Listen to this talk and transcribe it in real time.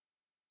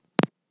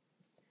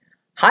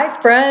Hi,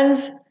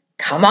 friends.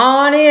 Come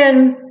on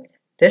in.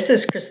 This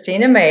is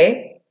Christina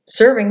May,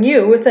 serving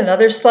you with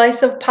another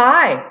slice of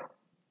pie.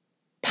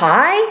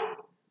 Pie?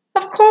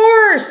 Of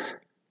course!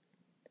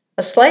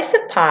 A slice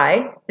of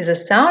pie is a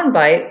sound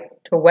bite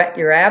to whet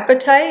your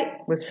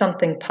appetite with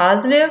something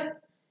positive,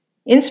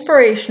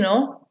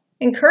 inspirational,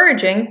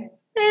 encouraging,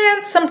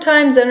 and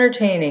sometimes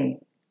entertaining.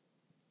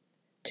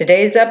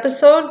 Today's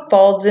episode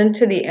falls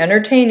into the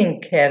entertaining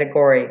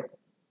category.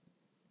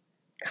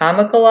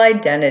 Comical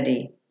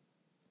Identity.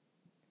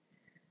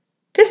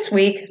 This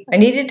week, I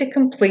needed to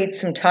complete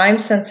some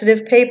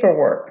time-sensitive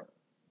paperwork.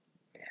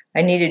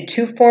 I needed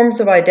 2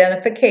 forms of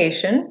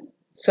identification,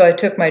 so I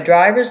took my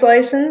driver's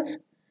license,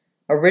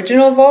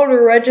 original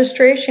voter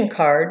registration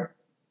card,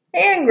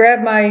 and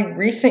grabbed my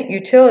recent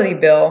utility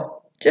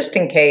bill, just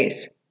in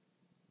case.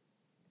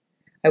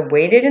 I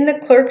waited in the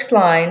clerk's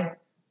line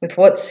with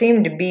what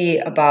seemed to be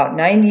about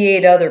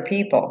 98 other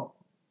people.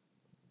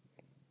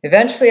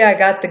 Eventually, I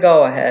got the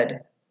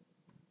go-ahead.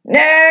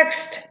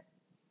 Next!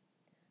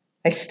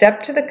 I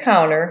stepped to the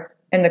counter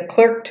and the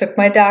clerk took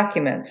my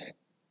documents.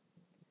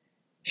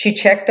 She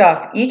checked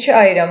off each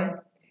item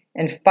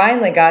and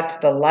finally got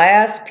to the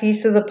last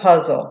piece of the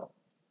puzzle.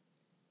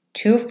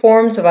 2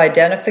 forms of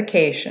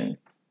identification.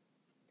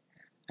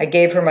 I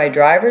gave her my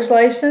driver's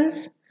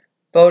license,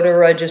 voter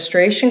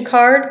registration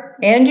card,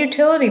 and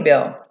utility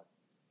bill.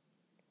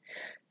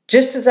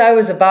 Just as I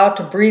was about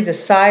to breathe a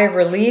sigh of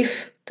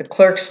relief, the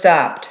clerk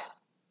stopped.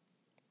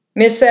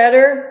 Miss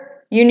Etter,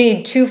 you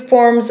need 2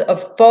 forms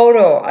of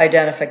photo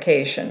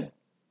identification.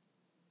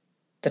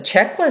 The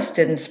checklist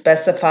didn't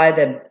specify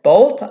that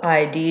both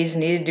IDs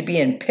needed to be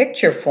in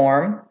picture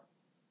form.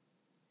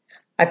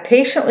 I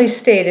patiently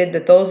stated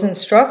that those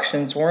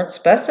instructions weren't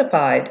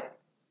specified.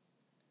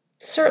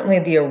 Certainly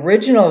the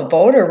original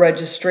voter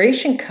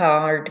registration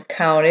card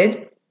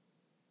counted.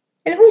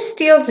 And who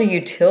steals a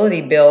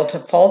utility bill to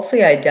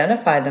falsely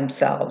identify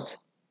themselves?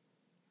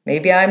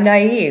 Maybe I'm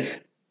naive.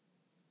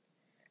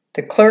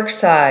 The clerk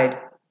sighed.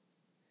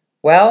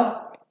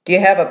 Well, do you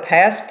have a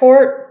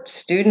passport,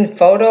 student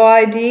photo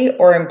ID,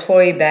 or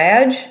employee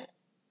badge?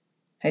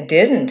 I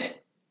didn't.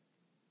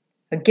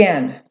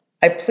 Again,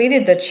 I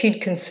pleaded that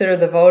she'd consider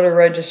the voter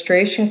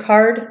registration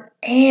card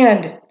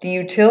and the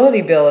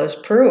utility bill as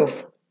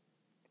proof.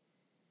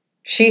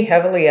 She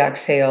heavily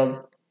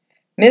exhaled.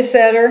 Miss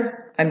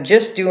Etter, I'm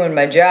just doing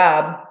my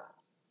job.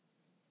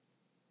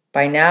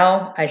 By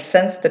now, I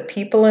sensed the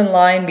people in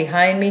line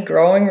behind me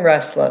growing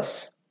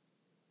restless.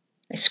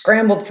 I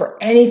scrambled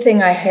for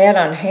anything I had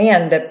on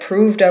hand that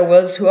proved I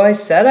was who I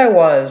said I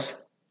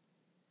was.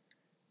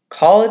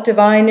 Call it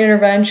divine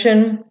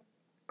intervention,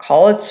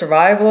 call it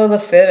survival of the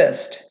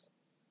fittest.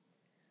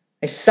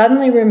 I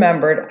suddenly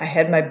remembered I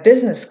had my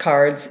business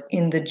cards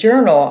in the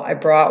journal I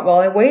brought while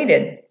I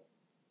waited.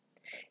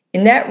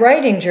 In that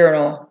writing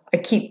journal, I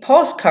keep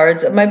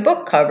postcards of my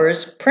book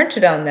covers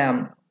printed on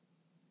them.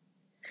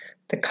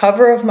 The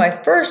cover of my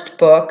first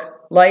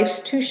book, Life's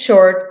Too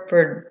Short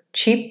for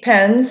Cheap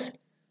Pens,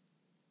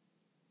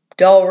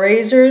 Dull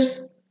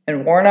razors,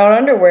 and worn-out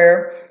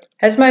underwear,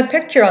 has my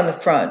picture on the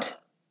front.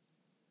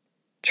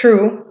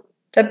 True,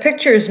 that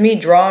picture is me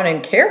drawn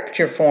in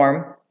caricature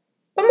form,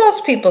 but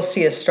most people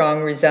see a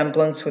strong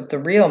resemblance with the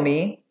real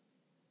me.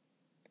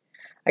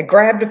 I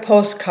grabbed a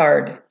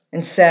postcard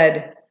and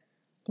said,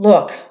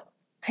 Look,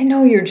 I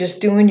know you're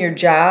just doing your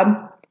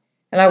job,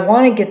 and I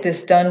want to get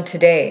this done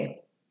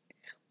today.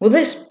 Will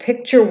this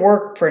picture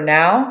work for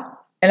now,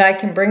 and I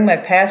can bring my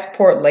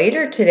passport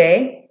later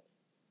today?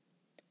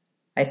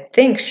 I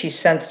think she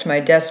sensed my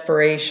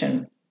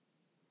desperation.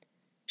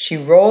 She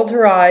rolled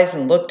her eyes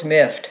and looked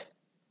miffed.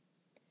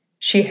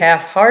 She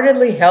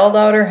half-heartedly held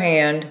out her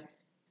hand,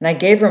 and I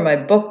gave her my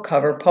book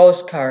cover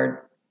postcard.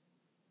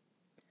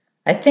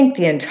 I think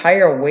the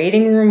entire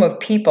waiting room of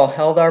people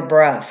held our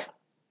breath.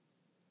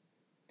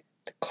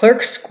 The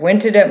clerk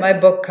squinted at my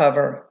book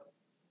cover.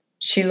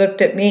 She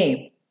looked at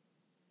me.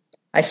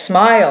 I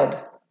smiled.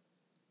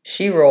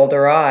 She rolled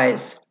her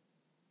eyes.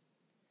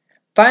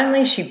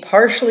 Finally, she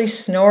partially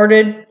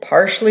snorted,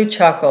 partially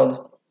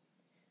chuckled.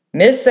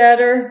 Miss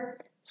Etter,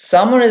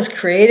 someone as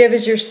creative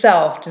as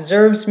yourself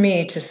deserves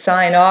me to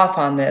sign off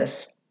on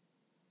this.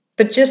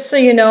 But just so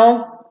you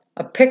know,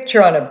 a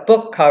picture on a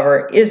book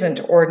cover isn't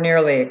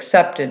ordinarily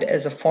accepted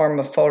as a form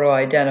of photo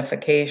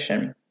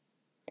identification.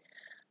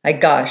 I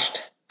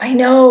gushed. I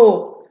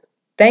know.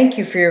 Thank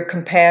you for your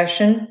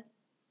compassion.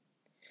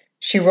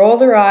 She rolled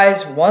her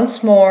eyes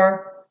once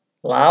more,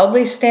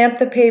 loudly stamped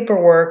the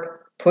paperwork,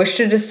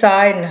 pushed it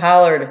aside, and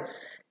hollered,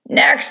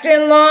 Next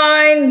in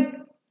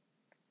line!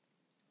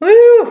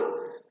 Woo!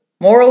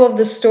 Moral of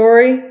the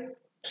story,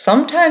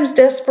 sometimes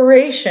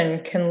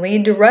desperation can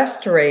lead to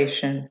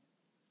restoration.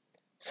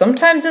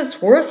 Sometimes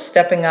it's worth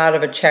stepping out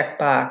of a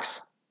checkbox.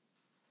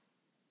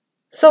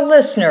 So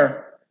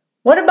listener,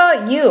 what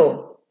about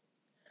you?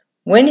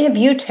 When have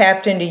you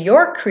tapped into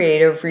your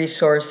creative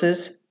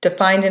resources to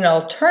find an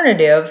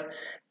alternative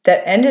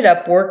that ended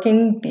up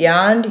working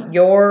beyond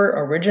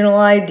your original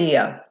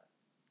idea?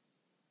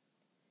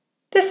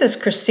 This is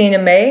Christina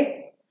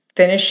May,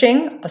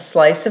 finishing a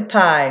slice of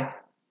pie.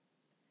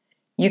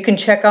 You can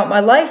check out my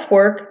life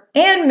work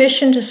and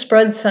mission to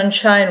spread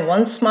sunshine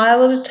one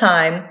smile at a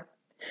time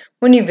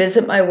when you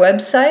visit my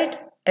website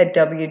at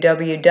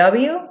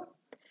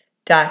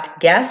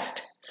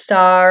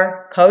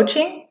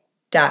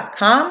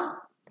www.gueststarcoaching.com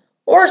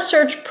or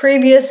search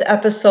previous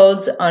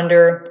episodes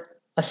under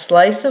A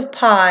Slice of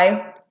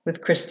Pie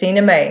with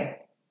Christina May.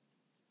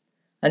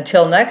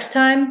 Until next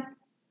time,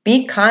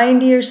 be kind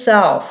to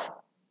yourself.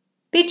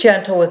 Be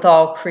gentle with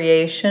all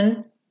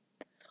creation.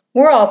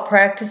 We're all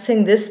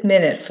practicing this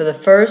minute for the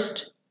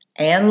first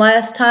and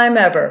last time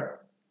ever.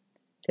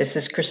 This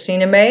is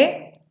Christina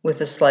May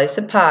with A Slice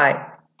of Pie.